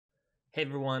Hey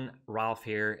everyone, Ralph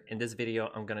here. In this video,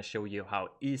 I'm going to show you how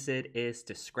easy it is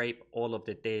to scrape all of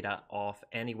the data off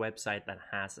any website that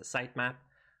has a sitemap,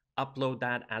 upload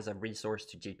that as a resource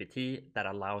to GPT that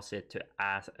allows it to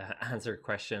answer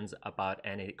questions about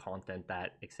any content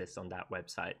that exists on that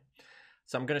website.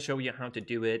 So I'm going to show you how to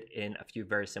do it in a few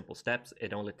very simple steps.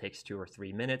 It only takes 2 or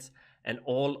 3 minutes, and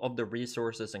all of the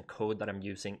resources and code that I'm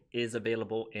using is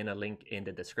available in a link in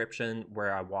the description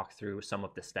where I walk through some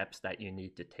of the steps that you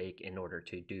need to take in order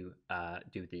to do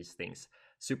these things.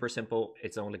 Super simple.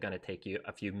 It's only going to take you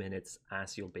a few minutes,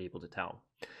 as you'll be able to tell.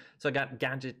 So I got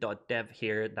gadget.dev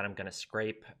here that I'm going to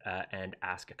scrape and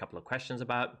ask a couple of questions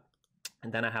about.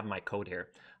 And then I have my code here.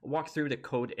 I'll walk through the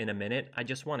code in a minute. I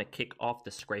just want to kick off the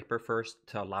scraper first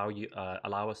to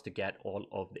allow us to get all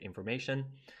of the information.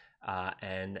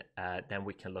 And then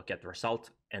we can look at the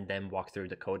result and then walk through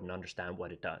the code and understand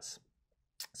what it does.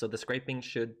 So the scraping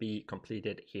should be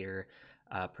completed here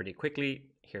pretty quickly.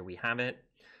 Here we have it.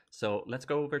 So let's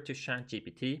go over to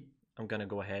ChatGPT. I'm going to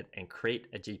go ahead and create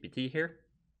a GPT here.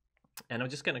 And I'm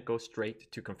just going to go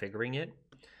straight to configuring it.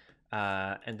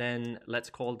 And then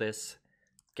let's call this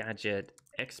gadget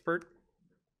expert.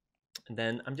 And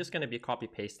then I'm just going to be copy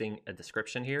pasting a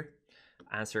description here,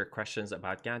 answer questions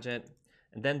about gadget.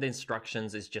 And then the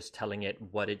instructions is just telling it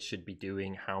what it should be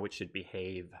doing, how it should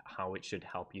behave, how it should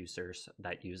help users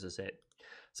that uses it.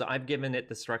 So I've given it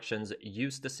instructions: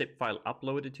 use the zip file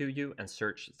uploaded to you and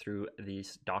search through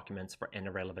these documents for any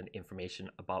relevant information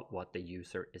about what the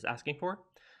user is asking for.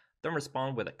 Then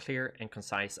respond with a clear and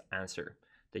concise answer.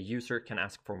 The user can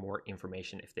ask for more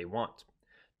information if they want.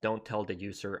 Don't tell the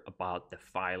user about the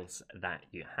files that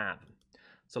you have.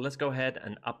 So let's go ahead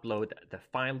and upload the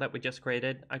file that we just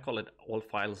created. I call it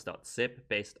allfiles.zip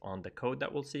based on the code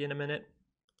that we'll see in a minute.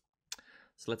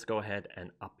 So let's go ahead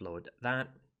and upload that.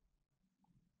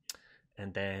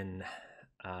 And then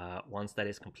once that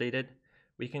is completed,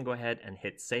 we can go ahead and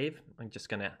hit save. I'm just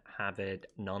going to have it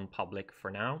non-public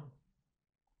for now.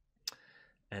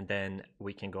 And then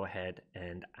we can go ahead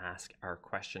and ask our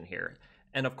question here.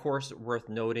 And of course, worth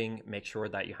noting, make sure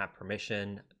that you have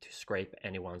permission to scrape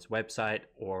anyone's website,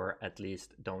 or at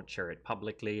least don't share it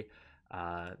publicly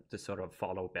to sort of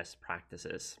follow best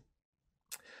practices.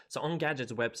 So on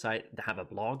Gadget's website, they have a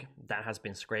blog that has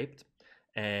been scraped.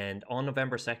 And on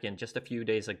November 2nd, just a few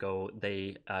days ago,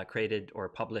 they created or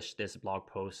published this blog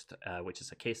post, which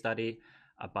is a case study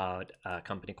about a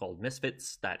company called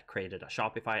Misfits that created a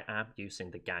Shopify app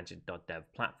using the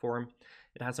gadget.dev platform.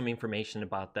 It has some information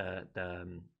about the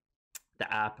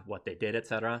app, what they did,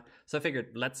 etc. So I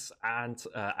figured let's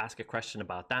ask a question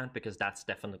about that, because that's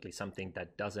definitely something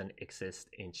that doesn't exist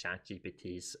in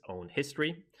ChatGPT's own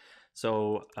history.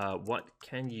 So what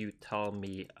can you tell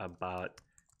me about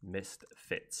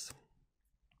Misfits?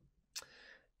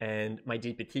 And my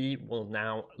GPT will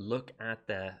now look at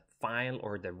the file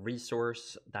or the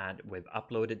resource that we've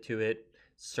uploaded to it,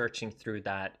 searching through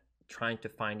that, trying to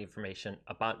find information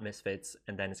about Misfits,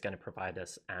 and then it's going to provide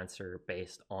us answer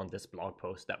based on this blog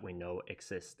post that we know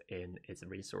exists in its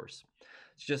resource.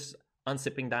 It's just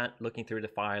unzipping that, looking through the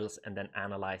files, and then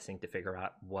analyzing to figure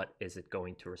out what is it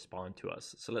going to respond to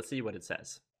us. So let's see what it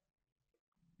says.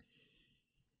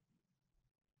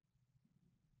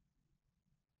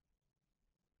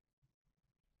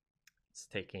 It's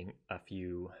taking a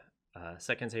few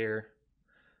seconds here.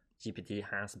 GPT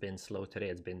has been slow today.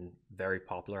 It's been very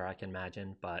popular, I can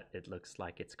imagine, but it looks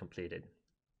like it's completed.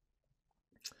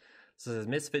 So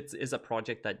Misfits is a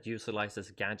project that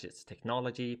utilizes Gadget's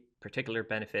technology, particularly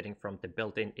benefiting from the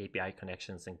built-in API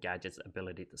connections and Gadget's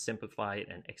ability to simplify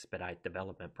and expedite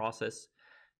development process.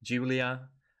 Julia,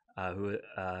 who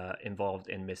involved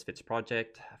in Misfits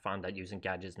project, found that using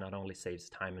Gadgets not only saves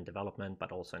time in development,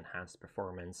 but also enhanced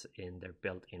performance in their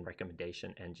built-in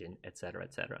recommendation engine, etc.,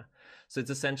 etc. So it's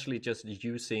essentially just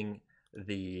using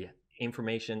the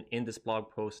information in this blog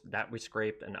post that we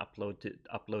scraped and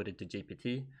uploaded to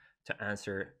GPT to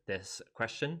answer this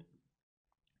question.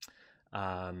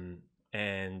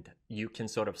 And you can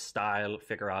sort of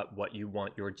figure out what you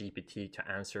want your GPT to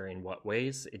answer in what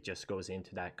ways. It just goes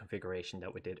into that configuration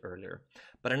that we did earlier.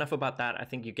 But enough about that. I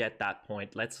think you get that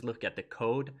point. Let's look at the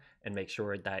code and make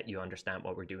sure that you understand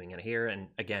what we're doing in here. And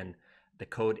again, the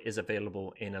code is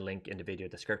available in a link in the video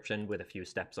description with a few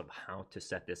steps of how to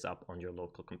set this up on your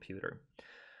local computer.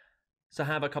 So I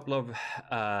have a couple of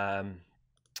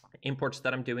imports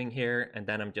that I'm doing here, and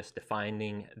then I'm just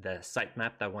defining the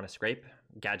sitemap that I want to scrape.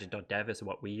 Gadget.dev is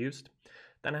what we used.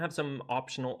 Then I have some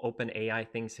optional OpenAI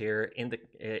things here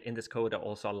in this code that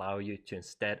also allow you to,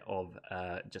 instead of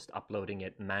just uploading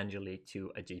it manually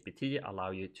to a GPT, allow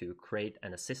you to create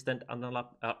an assistant and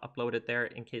upload it there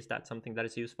in case that's something that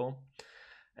is useful.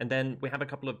 And then we have a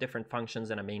couple of different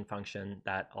functions and a main function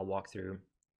that I'll walk through.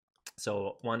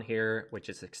 So one here, which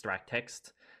is extract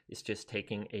text, is just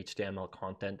taking HTML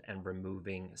content and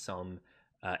removing some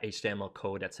HTML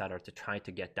code, etc., to try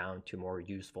to get down to more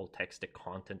useful text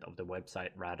content of the website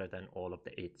rather than all of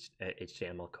the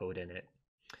HTML code in it.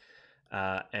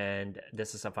 And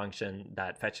this is a function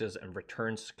that fetches and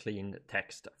returns clean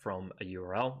text from a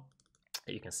URL.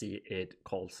 You can see it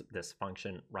calls this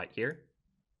function right here.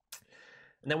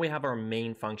 And then we have our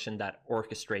main function that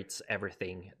orchestrates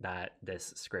everything that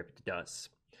this script does.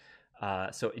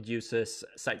 So it uses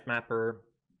sitemapper,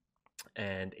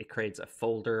 and it creates a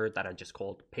folder that I just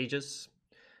called pages,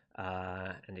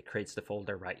 and it creates the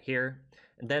folder right here.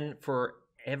 And then for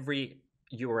every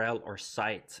URL or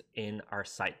site in our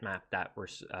sitemap that we're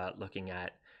looking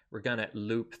at, we're gonna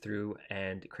loop through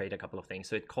and create a couple of things.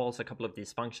 So it calls a couple of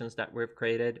these functions that we've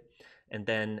created, and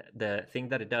then the thing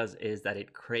that it does is that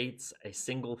it creates a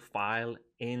single file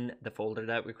in the folder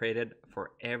that we created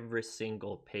for every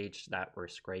single page that we're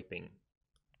scraping.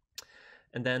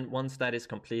 And then once that is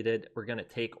completed, we're going to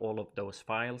take all of those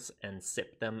files and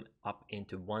zip them up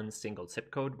into one single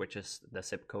zip code, which is the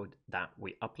zip code that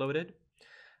we uploaded.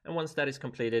 And once that is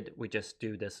completed, we just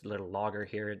do this little logger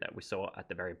here that we saw at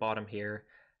the very bottom here.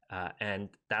 And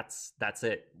that's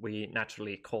it. We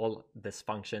naturally call this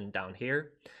function down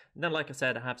here. And then, like I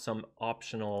said, I have some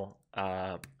optional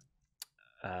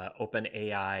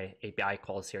OpenAI API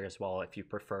calls here as well. If you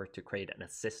prefer to create an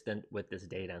assistant with this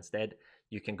data instead,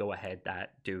 you can go ahead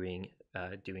doing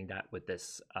that with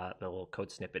this little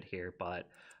code snippet here, but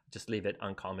just leave it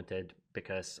uncommented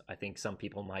because I think some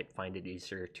people might find it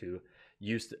easier to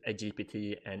use a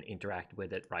GPT and interact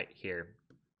with it right here.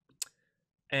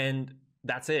 And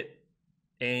that's it.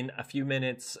 In a few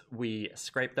minutes, we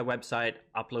scraped the website,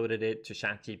 uploaded it to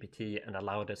ChatGPT, and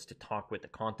allowed us to talk with the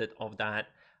content of that.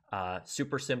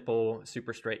 Super simple,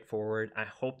 super straightforward. I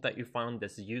hope that you found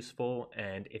this useful,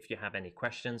 and if you have any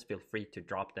questions, feel free to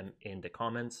drop them in the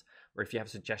comments, or if you have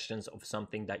suggestions of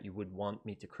something that you would want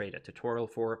me to create a tutorial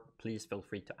for, please feel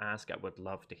free to ask. I would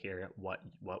love to hear what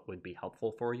would be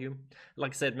helpful for you.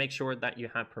 Like I said, make sure that you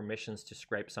have permissions to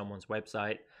scrape someone's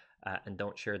website, and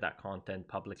don't share that content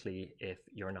publicly if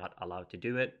you're not allowed to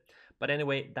do it. But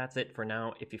anyway, that's it for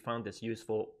now. If you found this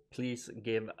useful, please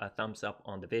give a thumbs up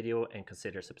on the video and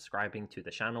consider subscribing to the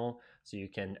channel so you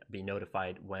can be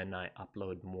notified when I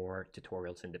upload more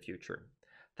tutorials in the future.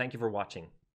 Thank you for watching.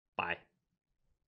 Bye.